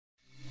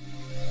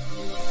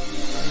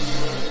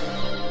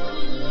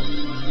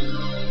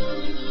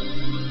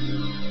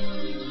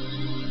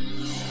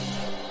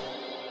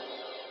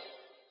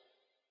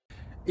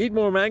Eat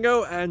more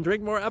mango and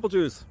drink more apple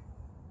juice.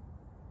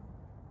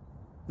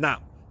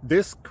 Now,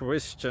 this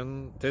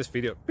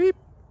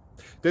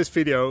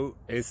video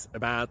is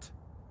about...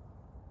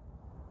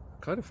 I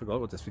kind of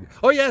forgot what this video...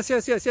 Oh, yes.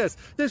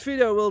 This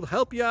video will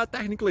help you out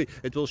technically.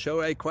 It will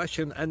show a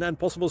question and then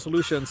possible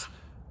solutions.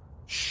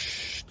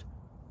 Shh.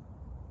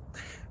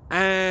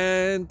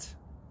 And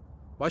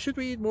why should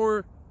we eat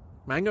more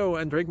mango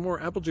and drink more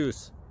apple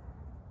juice?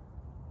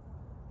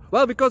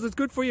 Well, because it's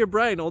good for your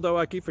brain, although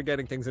I keep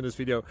forgetting things in this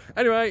video.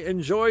 Anyway,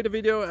 enjoy the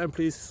video and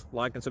please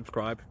like and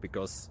subscribe,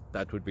 because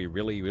that would be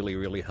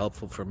really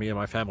helpful for me and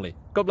my family.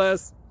 God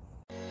bless!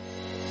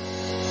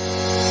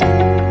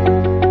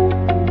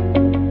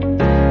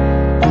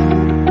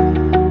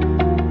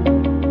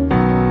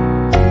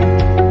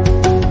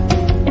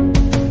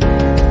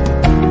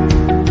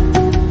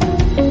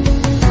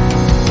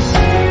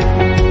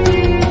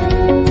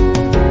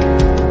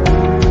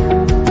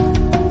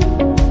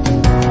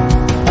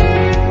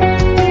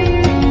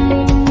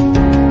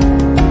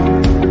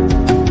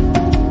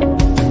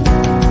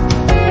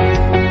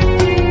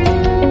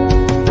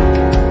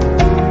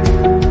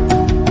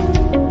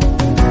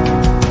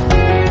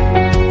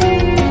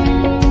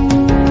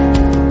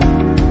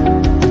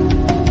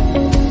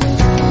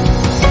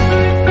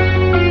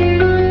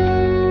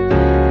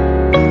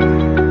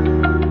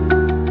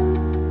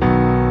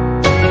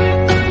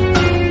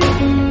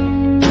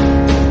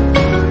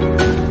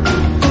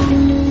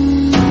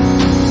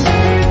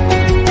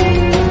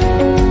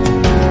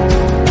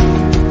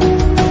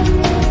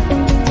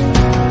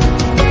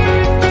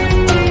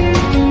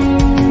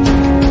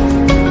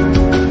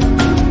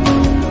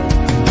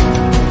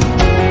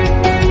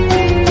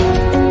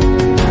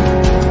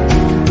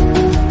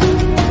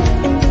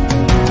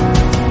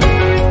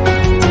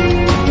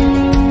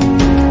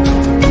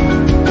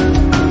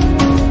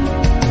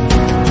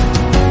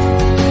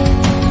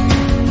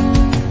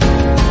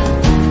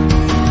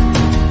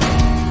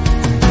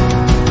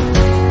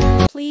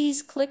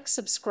 Please click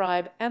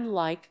subscribe and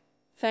like.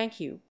 Thank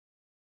you.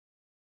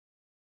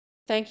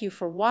 Thank you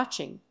for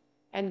watching,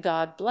 and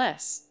God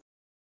bless.